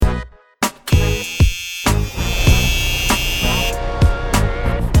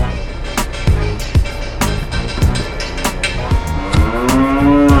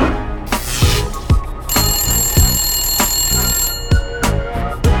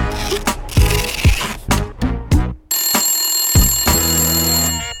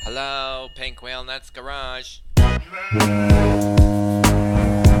Pink Whale Nuts Garage.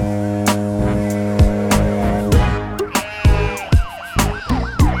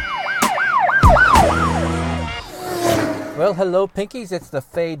 Well, hello, Pinkies. It's the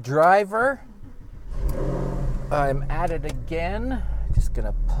Faye Driver. I'm at it again. Just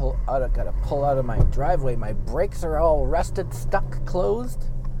gonna pull out. I gotta pull out of my driveway. My brakes are all rusted, stuck, closed.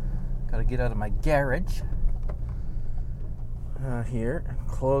 Gotta get out of my garage. Here,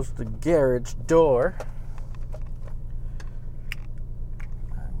 close the garage door.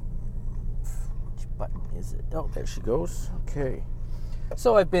 Which button is it? Oh, there she goes. Okay.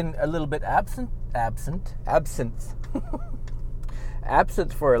 So I've been a little bit absent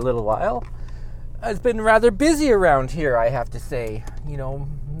for a little while. It's been rather busy around here, I have to say. You know,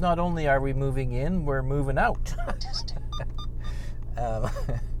 not only are we moving in, we're moving out.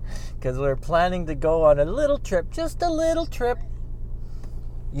 Because we're planning to go on a little trip, just a little trip.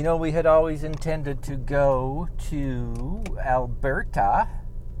 You know, we had always intended to go to Alberta.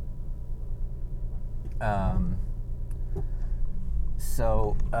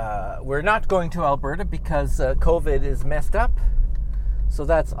 So we're not going to Alberta because COVID is messed up. So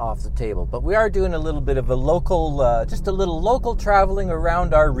that's off the table. But we are doing a little bit of a local, just a little local traveling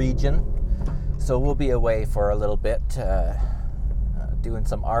around our region. So we'll be away for a little bit, doing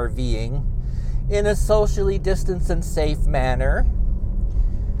some RVing in a socially distanced and safe manner.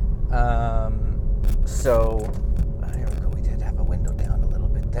 So here we go. We did have a window down a little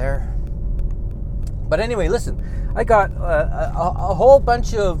bit there. But anyway, listen, I got a whole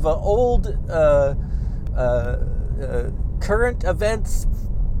bunch of old current events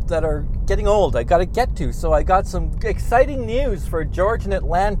that are getting old I got to get to. So I got some exciting news for George in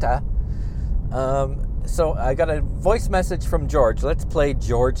Atlanta. So I got a voice message from George. Let's play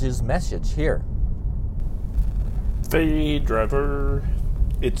George's message here. Faye Driver,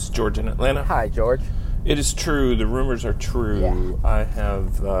 it's George in Atlanta. Hi, George. It is true. The rumors are true. Yeah. I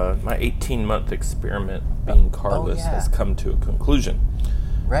have my 18-month experiment being carless has come to a conclusion.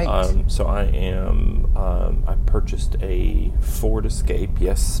 Right. So I am. I purchased a Ford Escape.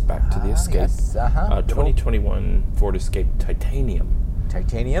 Yes, back to the Escape. Yes. 2021 Ford Escape Titanium.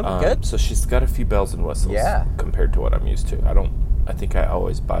 Titanium. Good. So she's got a few bells and whistles. Yeah. Compared to what I'm used to. I think I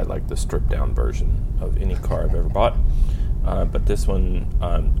always buy like the stripped down version of any car I've ever bought. But this one,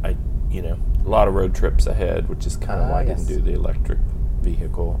 a lot of road trips ahead, which is kind of why I didn't do the electric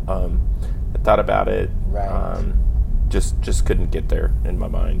vehicle. I thought about it. Right. Just couldn't get there in my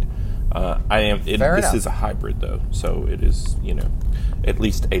mind. This is a hybrid though, so it is, at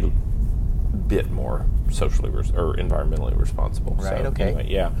least a bit more socially or environmentally responsible. Right. So, Okay. Anyway,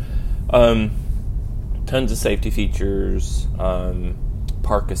 yeah. Tons of safety features.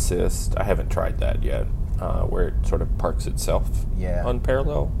 Park assist. I haven't tried that yet. Where it sort of parks itself on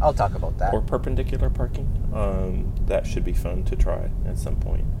parallel. I'll talk about that. Or perpendicular parking. That should be fun to try at some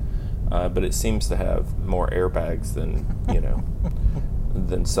point. But it seems to have more airbags than,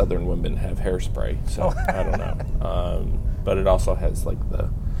 than Southern women have hairspray. So I don't know. But it also has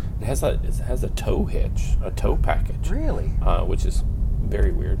it has a tow hitch, a tow package. Really? Which is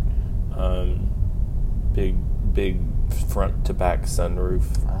very weird. Big front to back sunroof.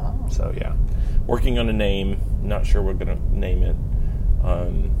 Oh. So yeah. Working on a name. Not sure we're going to name it.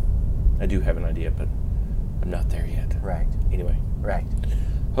 I do have an idea, but I'm not there yet. Right. Anyway. Right.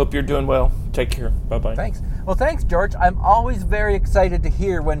 Hope you're doing well. Take care. Bye-bye. Thanks. Well, thanks, George. I'm always very excited to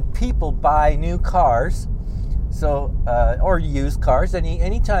hear when people buy new cars. So, or used cars.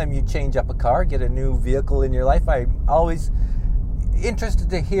 Anytime you change up a car, get a new vehicle in your life, I'm always interested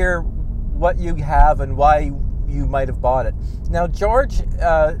to hear what you have and why you might have bought it. Now, George,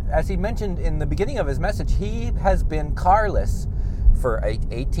 as he mentioned in the beginning of his message, he has been carless for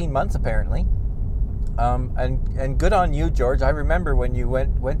 18 months, apparently. And good on you, George. I remember when you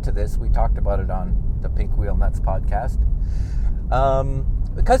went to this, we talked about it on the Pink Wheel Nuts podcast.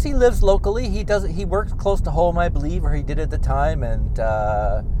 Because he lives locally, he works close to home, I believe, or he did at the time, and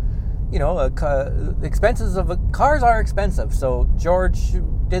expenses of cars are expensive. So George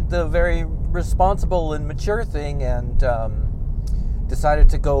did the very responsible and mature thing and decided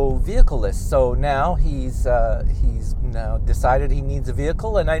to go vehicle-less. So now he's now decided he needs a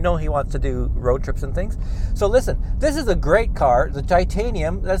vehicle, and I know he wants to do road trips and things. So listen, this is a great car, the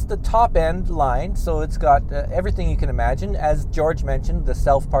Titanium. That's the top-end line, so it's got everything you can imagine. As George mentioned, the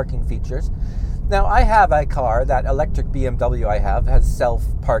self-parking features. Now, I have a car, that electric BMW I have, has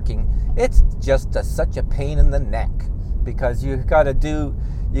self-parking. It's just such a pain in the neck because you got to do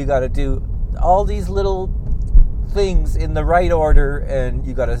all these little things in the right order, and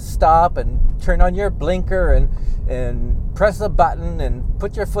you got to stop and turn on your blinker and press a button and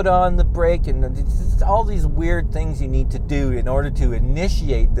put your foot on the brake, and it's just all these weird things you need to do in order to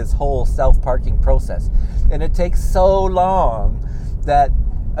initiate this whole self-parking process. And it takes so long that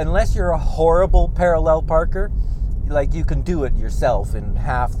unless you're a horrible parallel parker, like, you can do it yourself in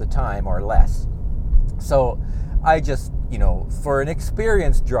half the time or less. So I just, for an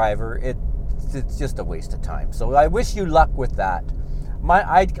experienced driver, it's just a waste of time. So I wish you luck with that.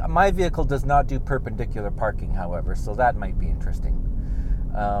 My vehicle does not do perpendicular parking, however, so that might be interesting.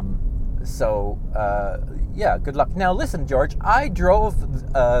 Yeah, good luck. Now listen, George, I drove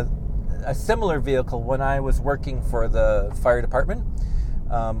a similar vehicle when I was working for the fire department.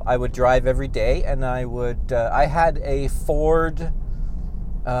 I would drive every day, and I had a Ford,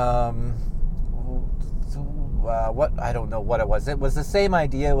 I don't know what it was. It was the same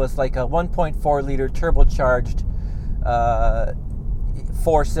idea. It was like a 1.4 liter turbocharged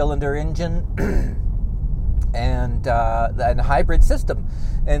 4-cylinder engine and a hybrid system.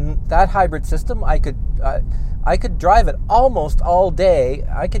 And that hybrid system, I could drive it almost all day.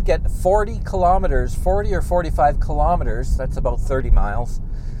 I could get 40 or 45 kilometers, that's about 30 miles,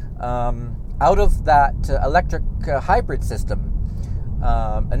 out of that electric hybrid system.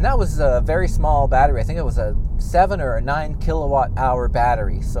 And that was a very small battery. I think it was a 7 or a 9 kilowatt hour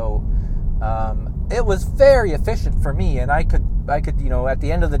battery. So it was very efficient for me. And I could, at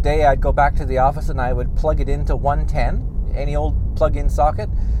the end of the day, I'd go back to the office and I would plug it into 110, any old plug-in socket,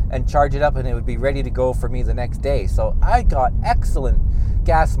 and charge it up, and it would be ready to go for me the next day. So I got excellent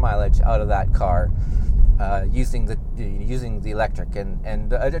gas mileage out of that car using the electric.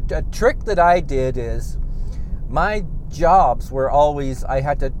 And a trick that I did is, my jobs were always,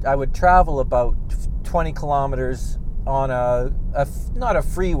 I would travel about 20 kilometers on not a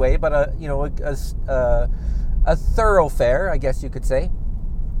freeway, but a thoroughfare, I guess you could say.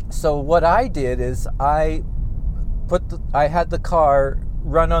 So what I did is I had the car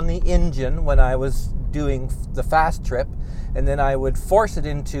run on the engine when I was doing the fast trip, and then I would force it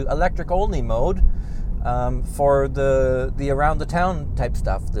into electric only mode for the around the town type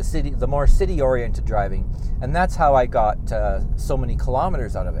stuff, the more city oriented driving, and that's how I got so many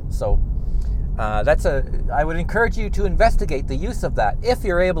kilometers out of it. So I would encourage you to investigate the use of that if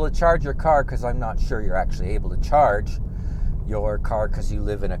you're able to charge your car, because I'm not sure you're actually able to charge your car because you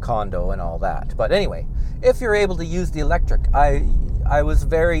live in a condo and all that. But anyway, if you're able to use the electric, I was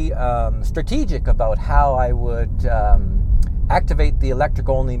very strategic about how I would activate the electric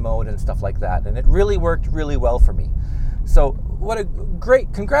only mode and stuff like that, and it really worked really well for me. So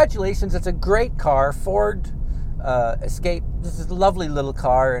congratulations. It's a great car, Ford Escape. This is a lovely little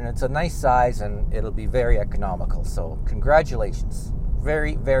car, and it's a nice size, and it'll be very economical. So congratulations.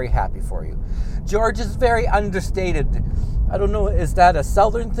 Very, very happy for you. George is very understated. I don't know, is that a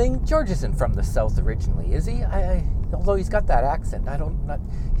southern thing? George isn't from the south originally, is he? Although he's got that accent.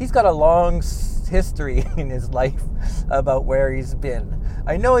 He's got a long history in his life about where he's been.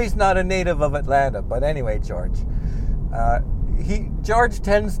 I know he's not a native of Atlanta, but anyway, George. George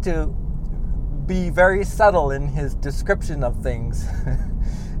tends to be very subtle in his description of things.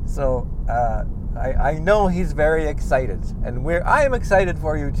 So I know he's very excited, and I am excited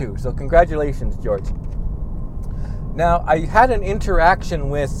for you too. So congratulations, George. Now, I had an interaction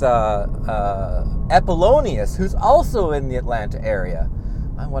with Apollonius, who's also in the Atlanta area.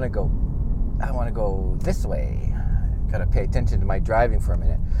 I want to go this way. Got to pay attention to my driving for a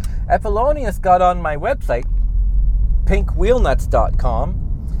minute. Apollonius got on my website, pinkwheelnuts.com,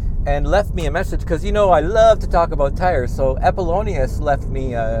 and left me a message, because I love to talk about tires. So Apollonius left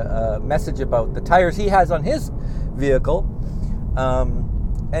me a message about the tires he has on his vehicle,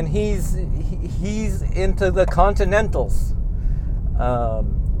 and he's into the Continentals.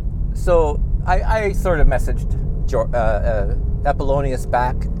 So I sort of messaged Apollonius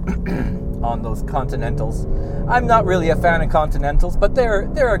back on those Continentals. I'm not really a fan of Continentals, but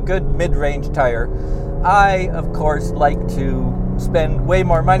they're a good mid-range tire. I, of course, like to spend way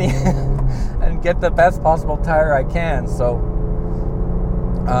more money and get the best possible tire I can. So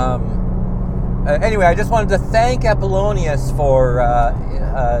anyway, I just wanted to thank Apollonius for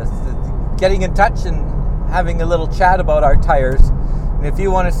getting in touch and having a little chat about our tires. And if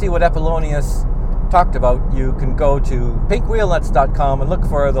you want to see what Apollonius talked about, you can go to pinkwheelnuts.com and look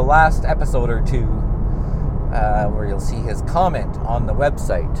for the last episode or two where you'll see his comment on the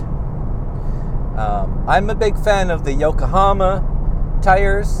website. I'm a big fan of the Yokohama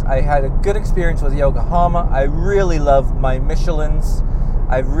tires. I had a good experience with Yokohama. I really love my Michelins.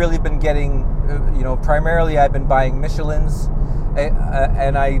 I've really been getting, primarily I've been buying Michelins.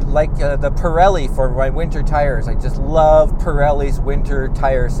 And I like the Pirelli for my winter tires. I just love Pirelli's winter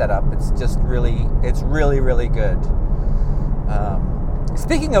tire setup. It's really good.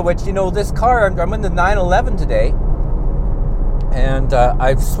 Speaking of which, this car, I'm in the 911 today, and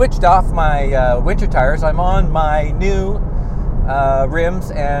I've switched off my winter tires. I'm on my new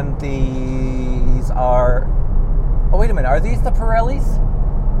rims, and these are... Oh, wait a minute. Are these the Pirellis?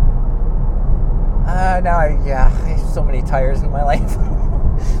 I have so many tires in my life.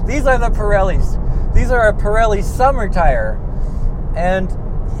 These are the Pirellis. These are a Pirelli summer tire. And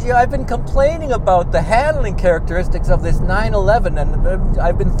I've been complaining about the handling characteristics of this 911, and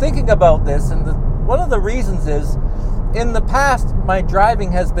I've been thinking about this, and one of the reasons is, in the past, my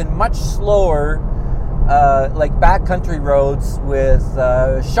driving has been much slower, like backcountry roads with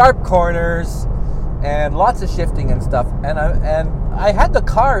sharp corners and lots of shifting and stuff. And I had the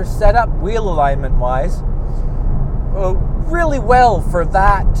car set up wheel alignment wise really well for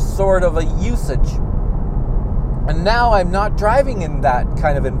that sort of a usage. And now I'm not driving in that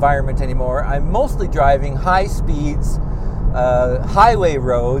kind of environment anymore. I'm mostly driving high speeds, highway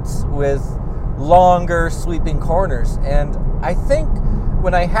roads with longer sweeping corners. And I think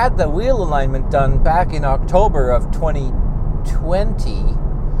when I had the wheel alignment done back in October of 2020,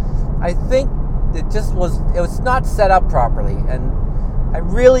 I think it was not set up properly. And I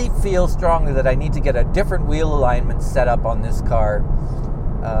really feel strongly that I need to get a different wheel alignment set up on this car,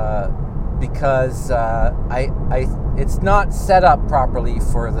 because it's not set up properly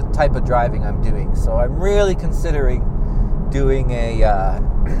for the type of driving I'm doing. So I'm really considering doing a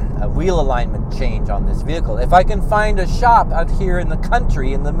wheel alignment change on this vehicle. If I can find a shop out here in the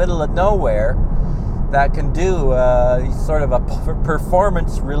country, in the middle of nowhere, that can do sort of a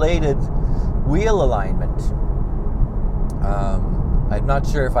performance-related wheel alignment. I'm not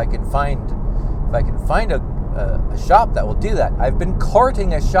sure if I can find a shop that will do that. I've been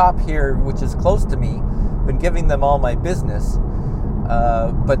courting a shop here which is close to me, been giving them all my business,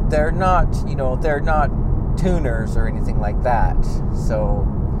 but they're not tuners or anything like that. So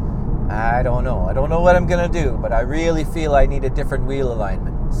I don't know what I'm gonna do, but I really feel I need a different wheel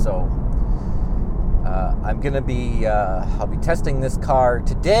alignment. So I'm gonna be I'll be testing this car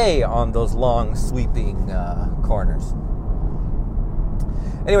today on those long sweeping corners.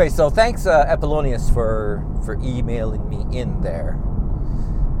 Anyway, so thanks, Apollonius, for emailing me in there,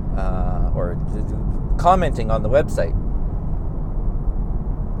 or commenting on the website.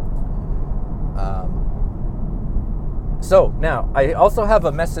 So now I also have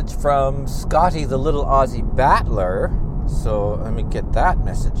a message from Scotty, the little Aussie battler. So let me get that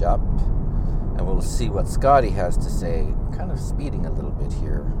message up, and we'll see what Scotty has to say. Kind of speeding a little bit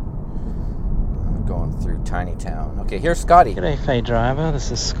here. Going through Tiny Town. Okay, here's Scotty. G'day, Faye Driver. This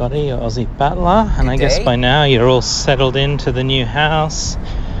is Scotty, your Aussie battler. And Good I guess day. by now you're all settled into the new house.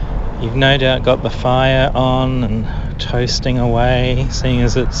 You've no doubt got the fire on and toasting away, seeing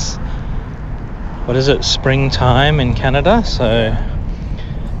as it's, springtime in Canada. So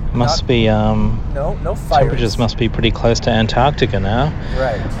must be, no fires. temperatures must be pretty close to Antarctica now.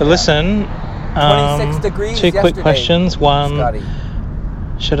 Right. But listen, 26 degrees two quick yesterday, questions. One, Scotty.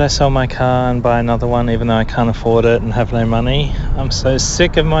 should I sell my car and buy another one even though I can't afford it and have no money? I'm so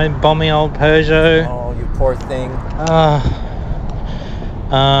sick of my bomby old Peugeot. Oh, you poor thing.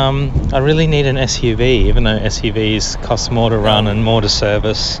 I really need an SUV, even though SUVs cost more to run and more to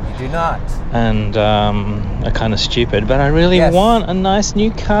service. You do not. And are kind of stupid, but I really want a nice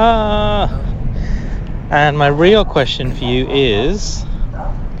new car. And my real question for you is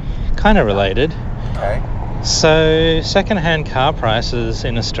kind of related. Okay. So, second-hand car prices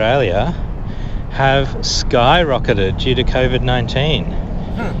in Australia have skyrocketed due to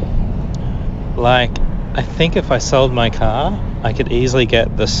COVID-19. Like, I think if I sold my car, I could easily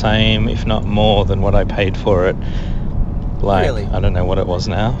get the same, if not more, than what I paid for it. Like, Really? I don't know what it was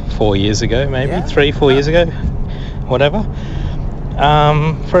now, 4 years ago, maybe, Yeah. 3-4 years ago, whatever.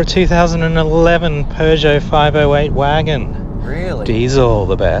 For a 2011 Peugeot 508 wagon. Really? Diesel,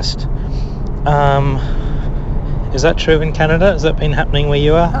 the best. Is that true in Canada? Has that been happening where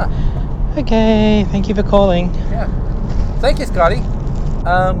you are? Huh. Okay, thank you for calling. Yeah. Thank you, Scotty.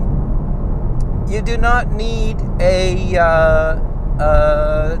 You do not need an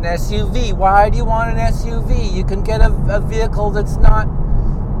SUV. Why do you want an SUV? You can get a vehicle that's not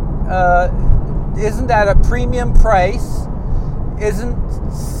isn't at a premium price, isn't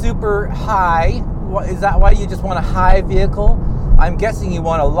super high. Is that why you just want a high vehicle? I'm guessing you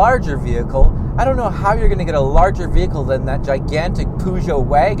want a larger vehicle. I don't know how you're going to get a larger vehicle than that gigantic Peugeot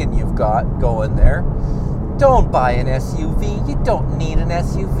wagon you've got going there. Don't buy an SUV. You don't need an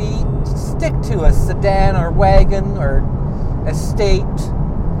SUV. Stick to a sedan or wagon or estate,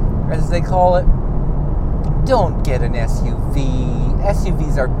 as they call it, don't get an SUV.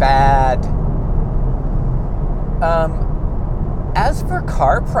 SUVs are bad. As for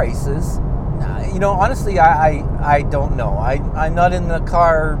car prices, honestly, I don't know. I'm not in the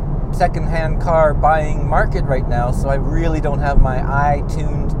second-hand car buying market right now, so I really don't have my eye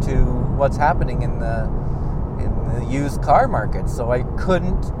tuned to what's happening in the used car market, so I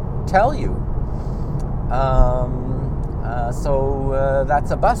couldn't tell you. So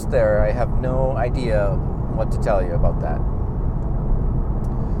that's a bust there. I have no idea what to tell you about that.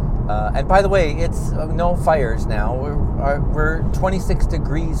 And by the way, it's no fires now. We're 26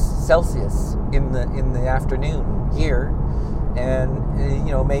 degrees Celsius in the afternoon here, and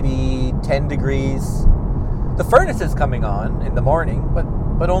maybe 10 degrees. The furnace is coming on in the morning,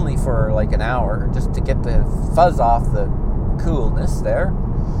 but only for like an hour, just to get the fuzz off the coolness there.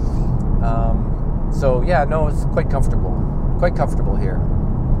 So yeah, no, it's quite comfortable here.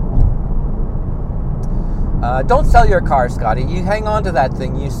 Don't sell your car, Scotty. You hang on to that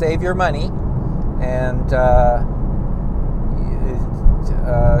thing. You save your money, and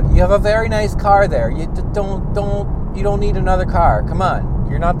you have a very nice car there. You don't need another car. Come on,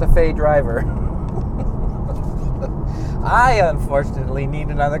 you're not the Fay driver. I unfortunately need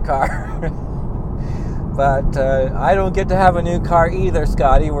another car, but I don't get to have a new car either,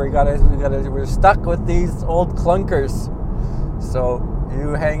 Scotty. We're stuck with these old clunkers. So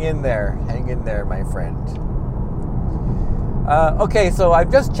you hang in there, my friend. Okay, so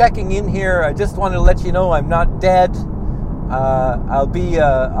I'm just checking in here. I just wanted to let you know I'm not dead. I'll be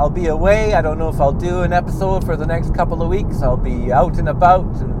away. I don't know if I'll do an episode for the next couple of weeks. I'll be out and about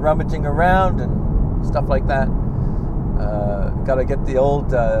and rummaging around and stuff like that. Got to get the old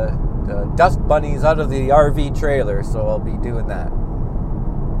dust bunnies out of the RV trailer, so I'll be doing that.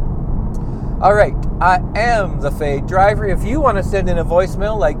 All right, I am the Fade Driver. If you want to send in a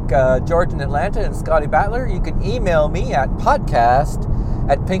voicemail like George in Atlanta and Scotty Battler, you can email me at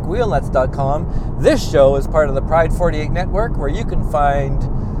podcast@pinkwheelnuts.com. This show is part of the Pride 48 network, where you can find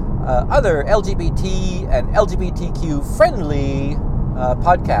other LGBT and LGBTQ-friendly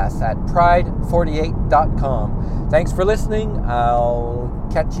podcasts at pride48.com. Thanks for listening. I'll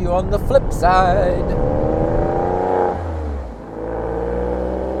catch you on the flip side.